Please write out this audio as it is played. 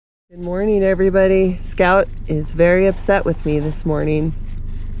Good morning, everybody. Scout is very upset with me this morning.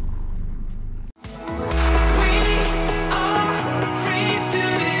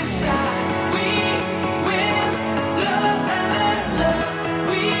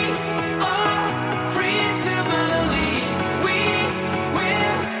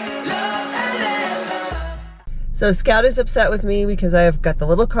 So Scout is upset with me because I've got the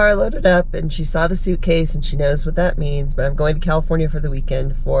little car loaded up and she saw the suitcase and she knows what that means, but I'm going to California for the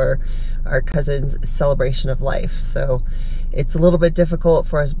weekend for our cousin's celebration of life. So it's a little bit difficult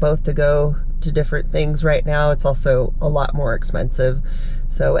for us both to go to different things right now. It's also a lot more expensive.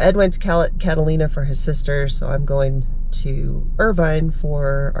 So Ed went to Catalina for his sister, so I'm going to Irvine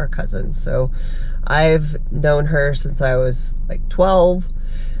for our cousins. So I've known her since I was like 12.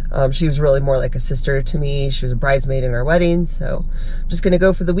 She was really more like a sister to me. She was a bridesmaid in our wedding. So I'm just gonna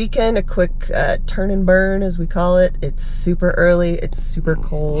go for the weekend, a quick turn and burn as we call it. It's super early, it's super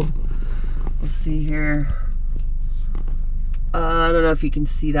cold. Let's see here. I don't know if you can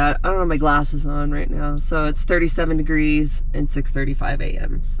see that. I don't have my glasses on right now. So it's 37 degrees and 6:35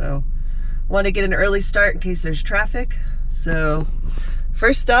 a.m. So I want to get an early start in case there's traffic. So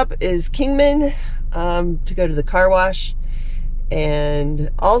first stop is Kingman to go to the car wash.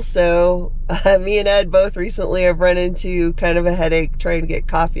 And also, me and Ed both recently have run into kind of a headache trying to get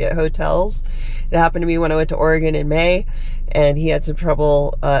coffee at hotels. It happened to me when I went to Oregon in May, and he had some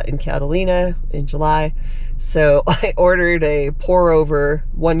trouble in Catalina in July. So I ordered a pour-over,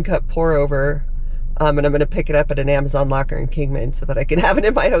 1-cup pour-over, and I'm going to pick it up at an Amazon locker in Kingman so that I can have it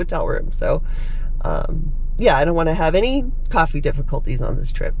in my hotel room. So, yeah, I don't want to have any coffee difficulties on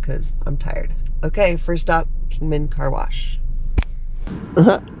this trip because I'm tired. Okay, first stop, Kingman Car Wash.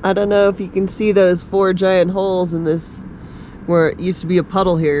 I don't know if you can see those 4 giant holes in this, where it used to be a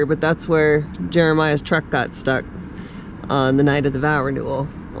puddle here, but that's where Jeremiah's truck got stuck on the night of the vow renewal.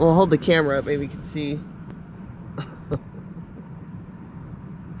 We'll hold the camera up, maybe you can see.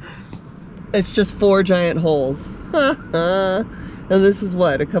 It's just 4 giant holes. And this is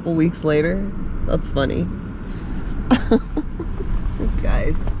what, a couple weeks later? That's funny. These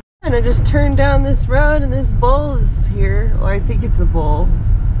guys. And I just turned down this road and this bull is here. Well, I think it's a bull.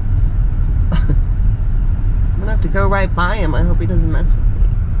 I'm gonna have to go right by him. I hope he doesn't mess with me.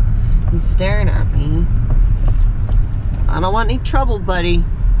 He's staring at me. I don't want any trouble, buddy.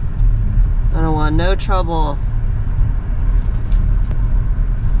 I don't want no trouble.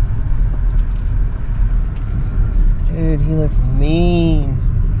 Dude, he looks mean.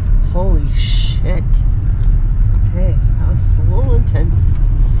 Holy shit. Okay, that was a little intense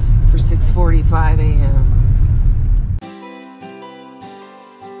for 6:45 a.m.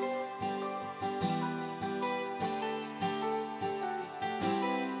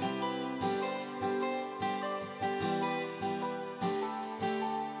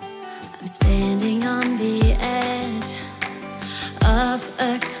 I'm standing on the edge of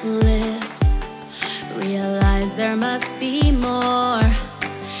a cliff. Realize there must be more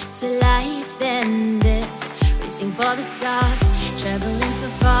to life than this. Reaching for the stars, traveling so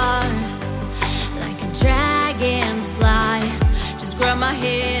far, like a dragonfly. Just grab my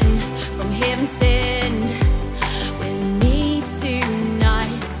hand from heaven send with me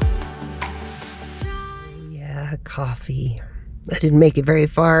tonight. Yeah, coffee. I didn't make it very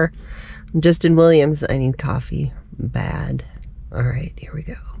far. I'm just in Williams. I need coffee. Bad. All right, here we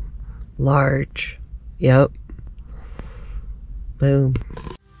go. Large. Yep. Boom.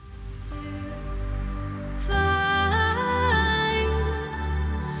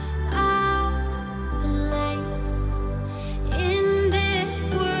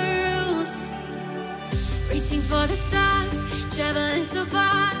 For the stars, traveling so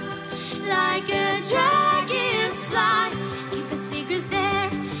far, like a dragonfly. Keep our secrets there,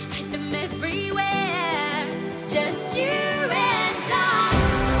 hide them everywhere. Just you and I.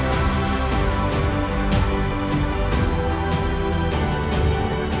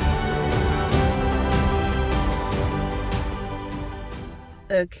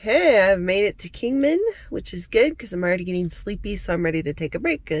 Okay, I've made it to Kingman, which is good because I'm already getting sleepy, so I'm ready to take a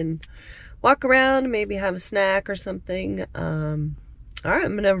break and walk around, maybe have a snack or something. All right,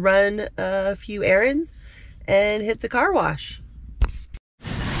 I'm gonna run a few errands and hit the car wash.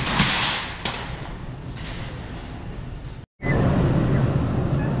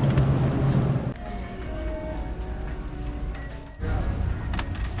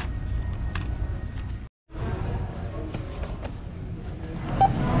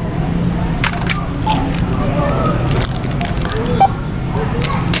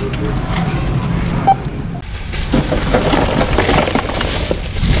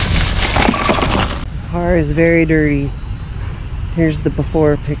 Car is very dirty. Here's the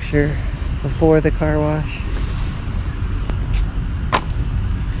before picture, before the car wash.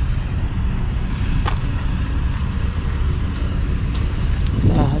 It's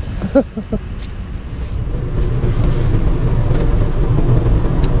bad.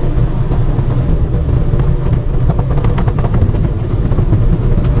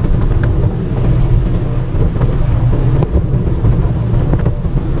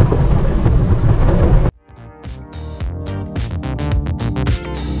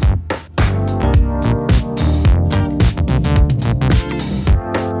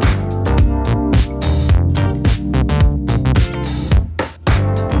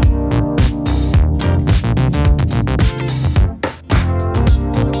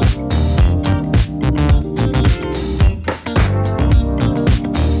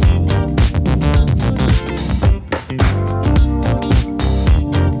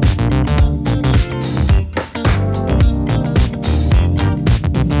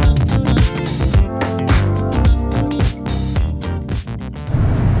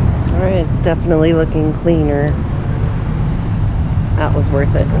 Definitely looking cleaner. That was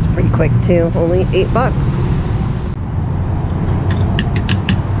worth it. It was pretty quick too. Only $8.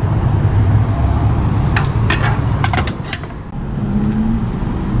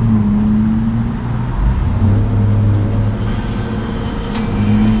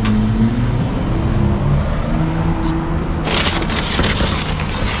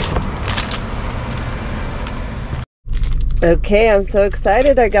 Okay, I'm so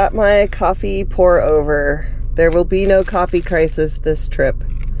excited. I got my coffee pour over. There will be no coffee crisis this trip.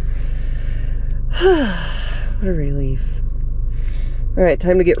 What a relief. All right,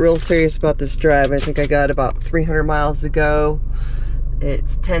 time to get real serious about this drive. I think I got about 300 miles to go.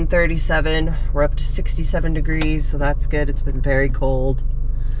 It's 10:37. We're up to 67 degrees, so that's good. It's been very cold.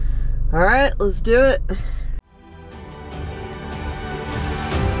 All right, let's do it.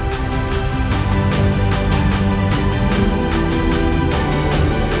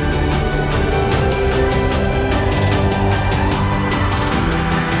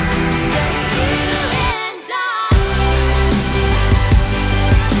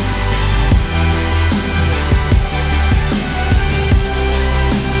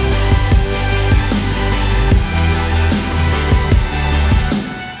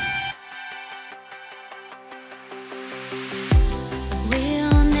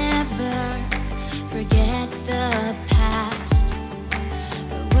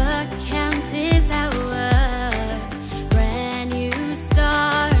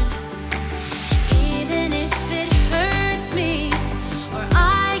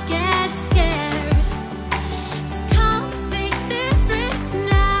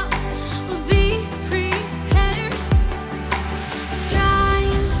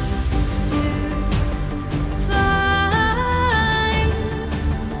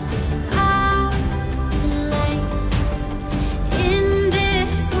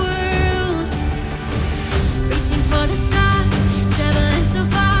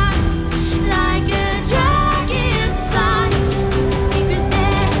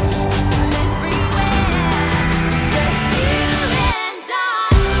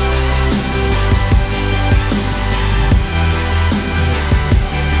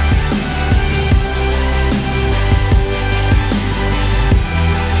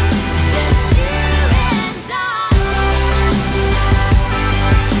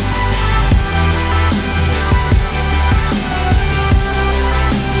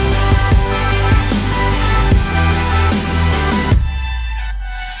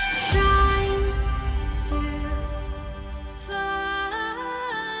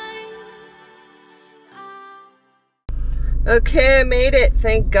 Okay, I made it,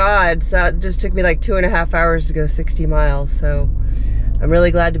 thank God. So that just took me like 2.5 hours to go 60 miles. So I'm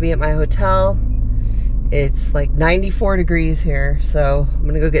really glad to be at my hotel. It's like 94 degrees here. So I'm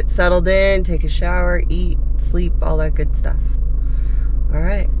gonna go get settled in, take a shower, eat, sleep, all that good stuff. All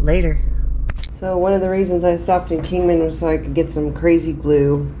right, later. So one of the reasons I stopped in Kingman was so I could get some crazy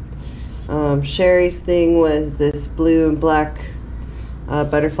glue. Sherry's thing was this blue and black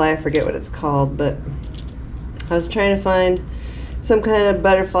butterfly. I forget what it's called, but I was trying to find some kind of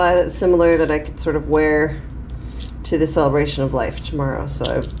butterfly that's similar that I could sort of wear to the celebration of life tomorrow. So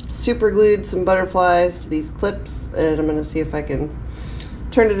I've super glued some butterflies to these clips, and I'm gonna see if I can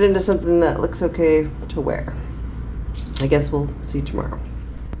turn it into something that looks okay to wear. I guess we'll see tomorrow.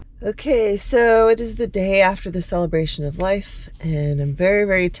 Okay, so it is the day after the celebration of life, and I'm very,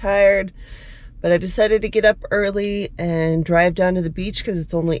 very tired, but I decided to get up early and drive down to the beach because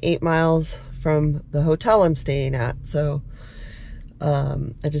it's only 8 miles from the hotel I'm staying at. So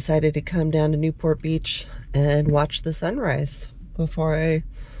I decided to come down to Newport Beach and watch the sunrise. before I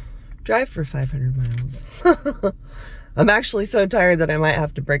drive for 500 miles. I'm actually so tired that I might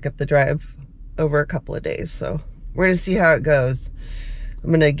have to break up the drive over a couple of days. So we're gonna see how it goes.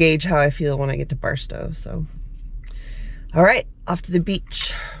 I'm gonna gauge how I feel when I get to Barstow. So, all right, off to the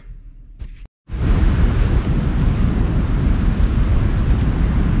beach.